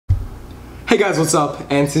Hey guys, what's up?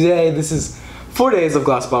 And today, this is 4 days of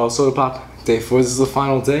Glass Bottle Soda Pop. Day 4, this is the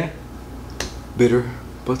final day. Bitter,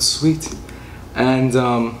 but sweet. And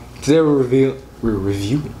today we're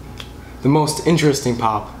reviewing the most interesting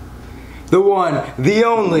pop. The one, the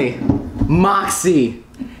only, Moxie.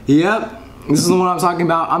 Yep, this is the one I'm talking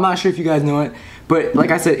about. I'm not sure if you guys know it, but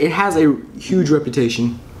like I said, it has a huge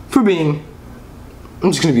reputation for being,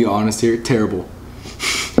 I'm just gonna be honest here, terrible.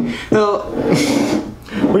 So,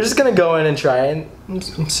 we're just gonna go in and try and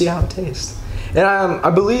see how it tastes. And I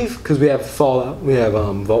believe, because we have Fallout, we have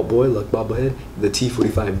Vault Boy, Luck Bobblehead, the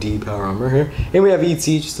T45D Power Armor here, and we have ET,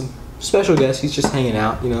 just a special guest. He's just hanging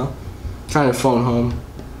out, you know, trying to phone home.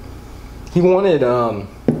 He wanted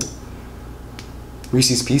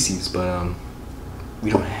Reese's Pieces, but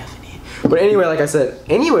we don't have any. But anyway, like I said,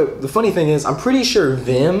 the funny thing is, I'm pretty sure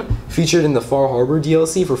Vim, featured in the Far Harbor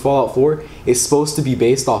DLC for Fallout 4, is supposed to be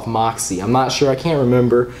based off Moxie. I'm not sure, I can't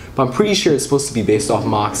remember, but I'm pretty sure it's supposed to be based off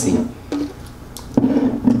Moxie.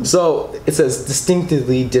 So, it says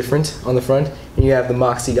distinctively different on the front, and you have the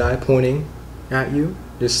Moxie guy pointing at you,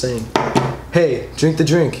 just saying, hey, drink the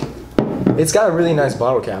drink. It's got a really nice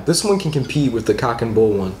bottle cap. This one can compete with the Cock and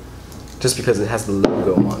Bull one, just because it has the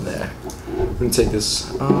logo on there. I'm gonna take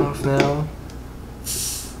this off now.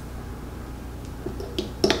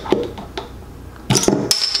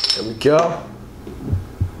 There we go.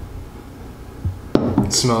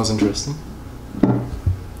 It smells interesting.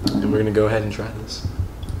 And we're gonna go ahead and try this.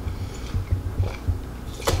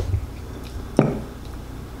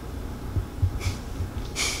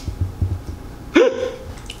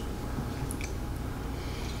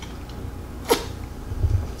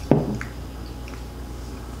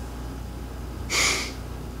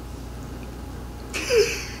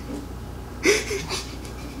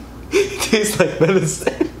 It tastes like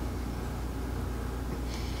medicine.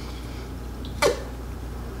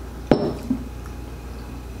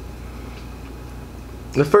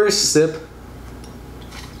 The first sip,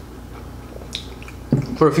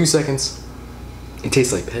 for a few seconds, it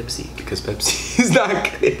tastes like Pepsi, because Pepsi is not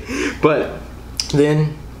good. But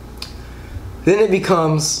then it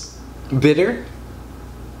becomes bitter.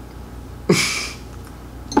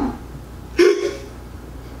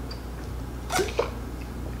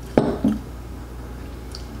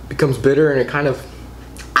 Becomes bitter, and it kind of,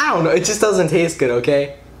 I don't know, it just doesn't taste good,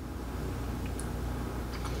 okay?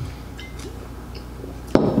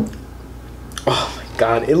 Oh my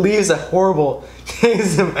god, it leaves a horrible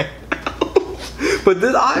taste in my mouth. But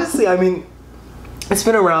this, honestly, I mean, it's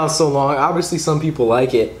been around so long, obviously some people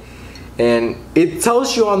like it, and it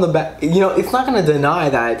tells you on the back, you know, it's not gonna deny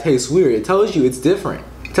that it tastes weird. It tells you it's different.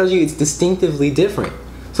 It tells you it's distinctively different.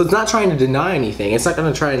 So it's not trying to deny anything. It's not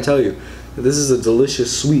gonna try and tell you this is a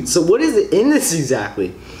delicious sweet. So what is it in this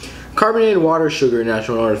exactly? Carbonated water, sugar,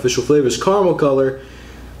 natural and artificial flavors, caramel color,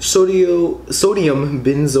 sodium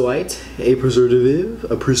benzoate, a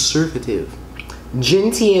preservative,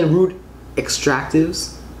 gentian root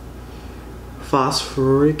extractives,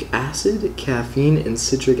 phosphoric acid, caffeine, and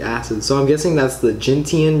citric acid. So I'm guessing that's the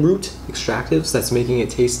gentian root extractives that's making it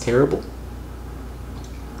taste terrible.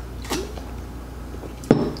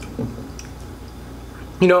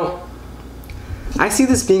 You know, I see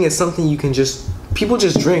this being as something you can people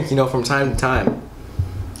just drink, you know, from time to time.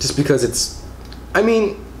 Just because it's, I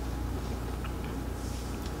mean,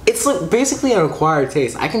 it's like basically an acquired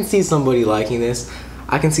taste. I can see somebody liking this.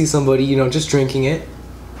 I can see somebody, you know, just drinking it.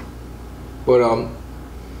 But,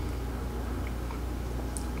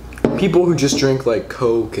 people who just drink like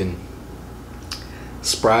Coke and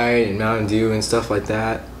Sprite and Mountain Dew and stuff like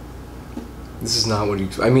that, this is not what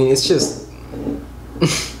I mean, it's just,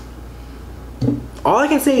 all I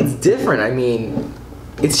can say, it's different. I mean,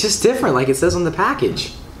 it's just different, like it says on the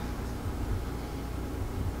package.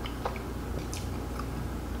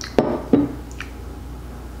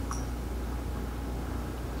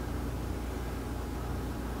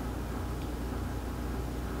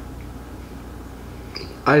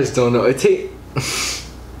 I just don't know. I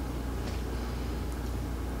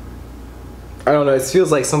don't know. It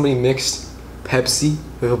feels like somebody mixed Pepsi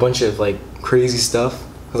with a bunch of like crazy stuff.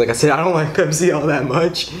 Because like I said, I don't like Pepsi all that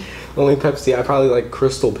much. Only Pepsi, I probably like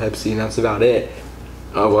Crystal Pepsi, and that's about it.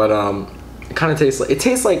 But it kind of tastes like, it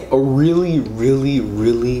tastes like a really, really,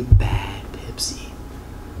 really bad Pepsi.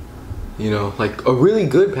 You know, like a really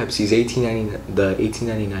good Pepsi's $18.99. The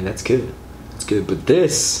 $18.99, that's good. It's good. But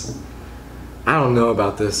this, I don't know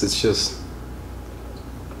about this. It's just,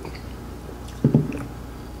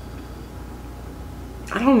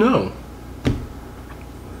 I don't know.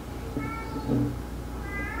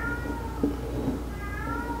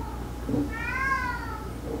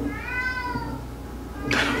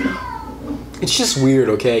 it's just weird,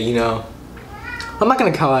 okay, you know? I'm not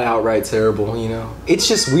gonna call it outright terrible, you know? It's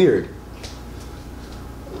just weird.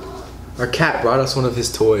 Our cat brought us one of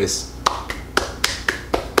his toys.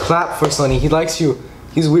 Clap for Sunny. He likes you.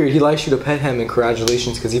 He's weird. He likes you to pet him, and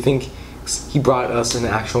congratulations, because he thinks he brought us an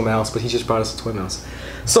actual mouse, but he just brought us a toy mouse.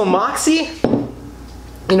 So Moxie,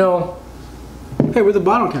 you know, hey, where'd the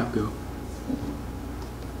bottle cap go?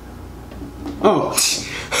 Oh.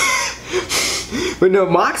 But no,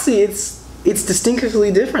 Moxie, it's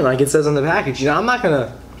distinctively different, like it says on the package. You know, I'm not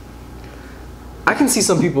gonna. I can see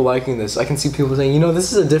some people liking this. I can see people saying, you know,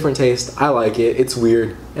 this is a different taste. I like it. It's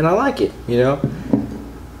weird, and I like it. You know,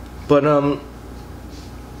 but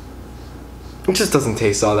it just doesn't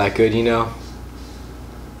taste all that good. You know,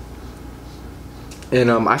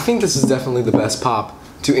 and I think this is definitely the best pop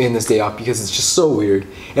to end this day off because it's just so weird.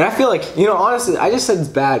 And I feel like, you know, honestly, I just said it's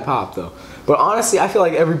bad pop though. But honestly, I feel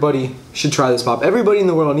like everybody should try this pop. Everybody in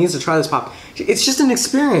the world needs to try this pop. It's just an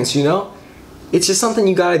experience, you know? It's just something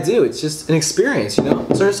you gotta do. It's just an experience, you know?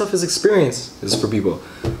 Certain stuff is experiences for people.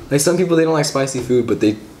 Like some people, they don't like spicy food, but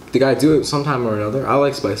they gotta do it sometime or another. I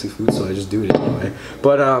like spicy food, so I just do it anyway.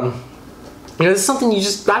 But, you know, it's something you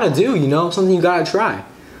just gotta do, you know? Something you gotta try.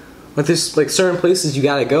 Like there's like certain places you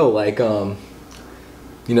gotta go, like,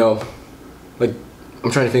 you know, like, I'm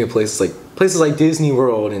trying to think of places like Disney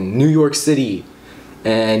World and New York City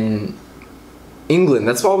and England.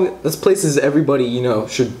 That's places everybody, you know,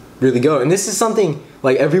 should really go. And this is something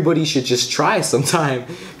like everybody should just try sometime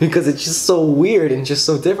because it's just so weird and just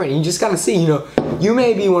so different. You just gotta see, you know, you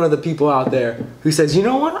may be one of the people out there who says, you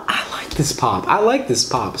know what, I like this pop. I like this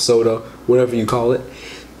pop, soda, whatever you call it.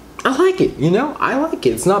 I like it, you know, I like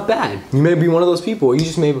it. It's not bad. You may be one of those people, or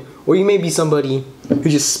you may be somebody who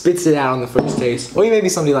just spits it out on the first taste, or you may be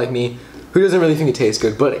somebody like me who doesn't really think it tastes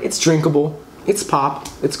good, but it's drinkable, it's pop,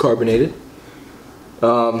 it's carbonated.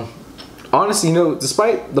 Honestly, you know,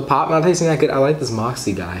 despite the pop not tasting that good, I like this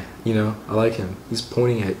Moxie guy, you know, I like him. He's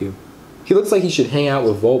pointing at you. He looks like he should hang out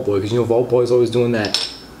with Vault Boy, because you know Vault Boy's always doing that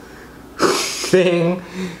thing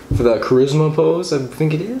for the charisma pose, I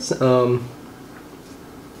think it is.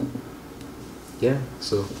 Yeah,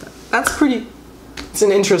 so that's it's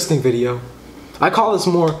an interesting video. I call this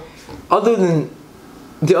more, other than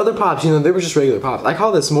the other pops, you know, they were just regular pops. I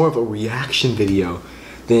call this more of a reaction video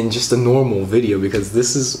than just a normal video because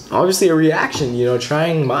this is obviously a reaction, you know,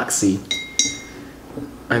 trying Moxie.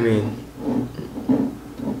 I mean,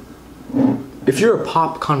 if you're a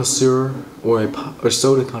pop connoisseur or a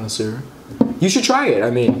soda connoisseur, you should try it. I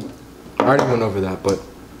mean, I already went over that, but,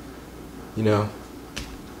 you know,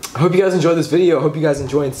 I hope you guys enjoyed this video. I hope you guys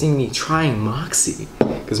enjoyed seeing me trying Moxie,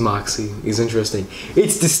 because Moxie is interesting.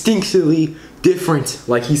 It's distinctly different,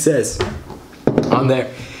 like he says on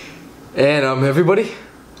there. And everybody,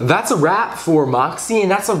 that's a wrap for Moxie,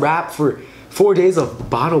 and that's a wrap for 4 days of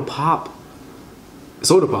bottle pop,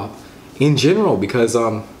 soda pop in general, because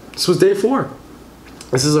this was day 4.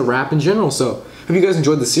 This is a wrap in general. So hope you guys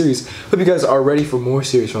enjoyed the series. Hope you guys are ready for more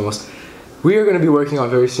series from us. We are going to be working on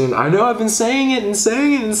very soon. I know I've been saying it and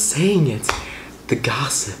saying it and saying it. The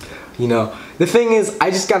gossip, you know. The thing is, I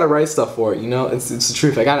just got to write stuff for it, you know. It's the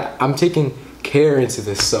truth. I'm taking care into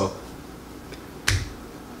this, so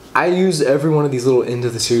I use every one of these little end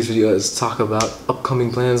of the series videos to talk about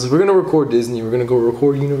upcoming plans. We're going to record Disney. We're going to go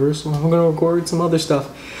record Universal. We're going to record some other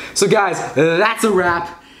stuff. So guys, that's a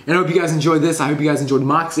wrap. And I hope you guys enjoyed this. I hope you guys enjoyed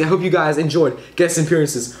Moxie. I hope you guys enjoyed guest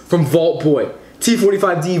appearances from Vault Boy,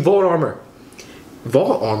 T45D, Vault Armor.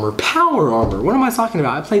 Vault Armor, Power Armor. What am I talking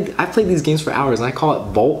about? I played these games for hours and I call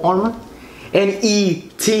it Vault Armor. And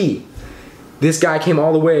E.T. This guy came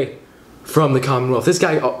all the way from the Commonwealth. This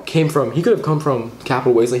guy he could have come from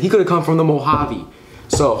Capital Wasteland. He could have come from the Mojave.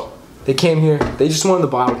 So they came here. They just wanted the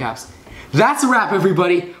bottle caps. That's a wrap,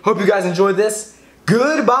 everybody. Hope you guys enjoyed this.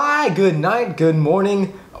 Goodbye, good night, good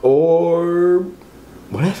morning, or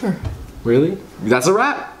whatever. Really? That's a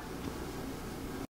wrap.